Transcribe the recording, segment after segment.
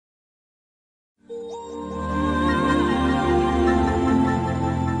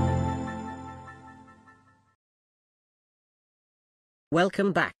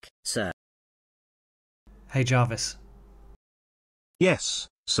Welcome back, sir. Hey Jarvis, Yes,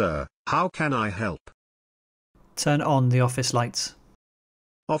 sir. How can I help? turn on the office lights.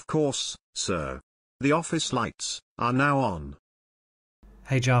 Of course, sir. The office lights are now on.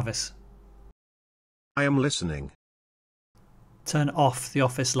 Hey Jarvis, I am listening. turn off the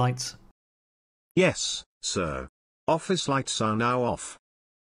office lights. Yes, sir. Office lights are now off.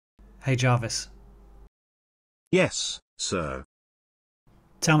 Hey Jarvis, Yes, sir.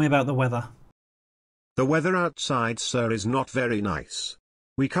 tell me about the weather. The weather outside, sir, is not very nice.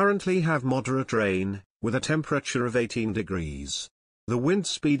 We currently have moderate rain, with a temperature of 18 degrees. The wind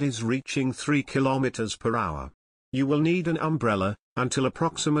speed is reaching 3 kilometers per hour. You will need an umbrella until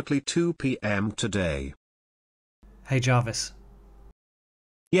approximately 2 p.m. today. Hey Jarvis,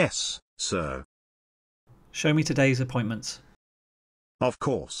 Yes, sir. show me today's appointments. Of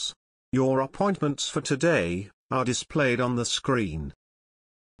course. Your appointments for today are displayed on the screen.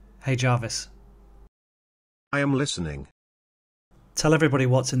 Hey Jarvis, I am listening. tell everybody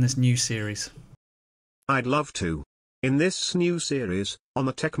what's in this new series. I'd love to. In this new series, on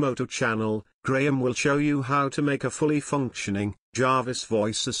the TechMoto channel, Graham will show you how to make a fully functioning Jarvis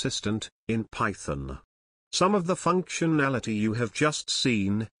voice assistant in Python. Some of the functionality you have just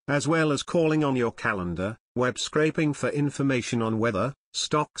seen, as well as calling on your calendar, web scraping for information on weather,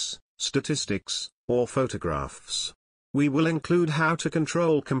 stocks, statistics, or photographs. We will include how to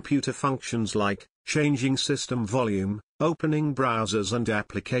control computer functions like changing system volume, opening browsers and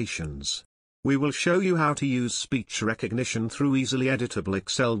applications. We will show you how to use speech recognition through easily editable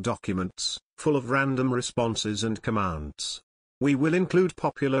Excel documents, full of random responses and commands. We will include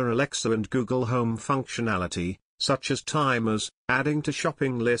popular Alexa and Google Home functionality, such as timers, adding to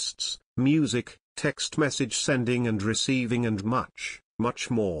shopping lists, music, text message sending and receiving and much, much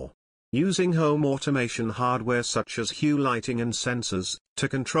more. Using home automation hardware such as Hue lighting and sensors, to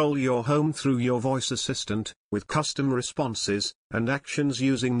control your home through your voice assistant, with custom responses, and actions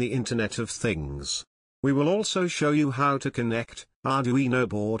using the Internet of Things. We will also show you how to connect Arduino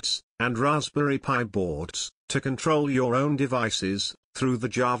boards, and Raspberry Pi boards, to control your own devices, through the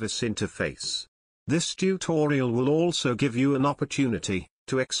Jarvis interface. This tutorial will also give you an opportunity,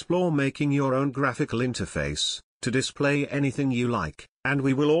 to explore making your own graphical interface, to display anything you like, and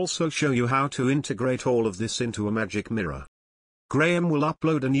we will also show you how to integrate all of this into a magic mirror. Graham will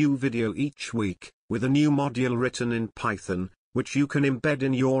upload a new video each week, with a new module written in Python, which you can embed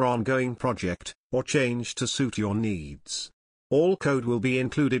in your ongoing project, or change to suit your needs. All code will be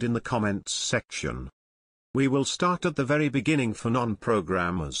included in the comments section. We will start at the very beginning for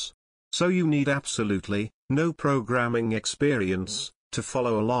non-programmers. So you need absolutely no programming experience to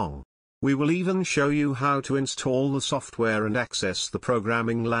follow along. We will even show you how to install the software and access the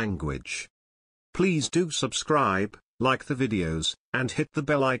programming language. Please do subscribe, like the videos, and hit the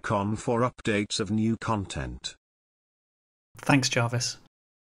bell icon for updates of new content. Thanks Jarvis.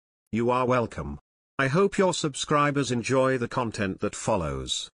 You are welcome. I hope your subscribers enjoy the content that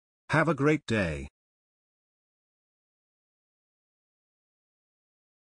follows. Have a great day.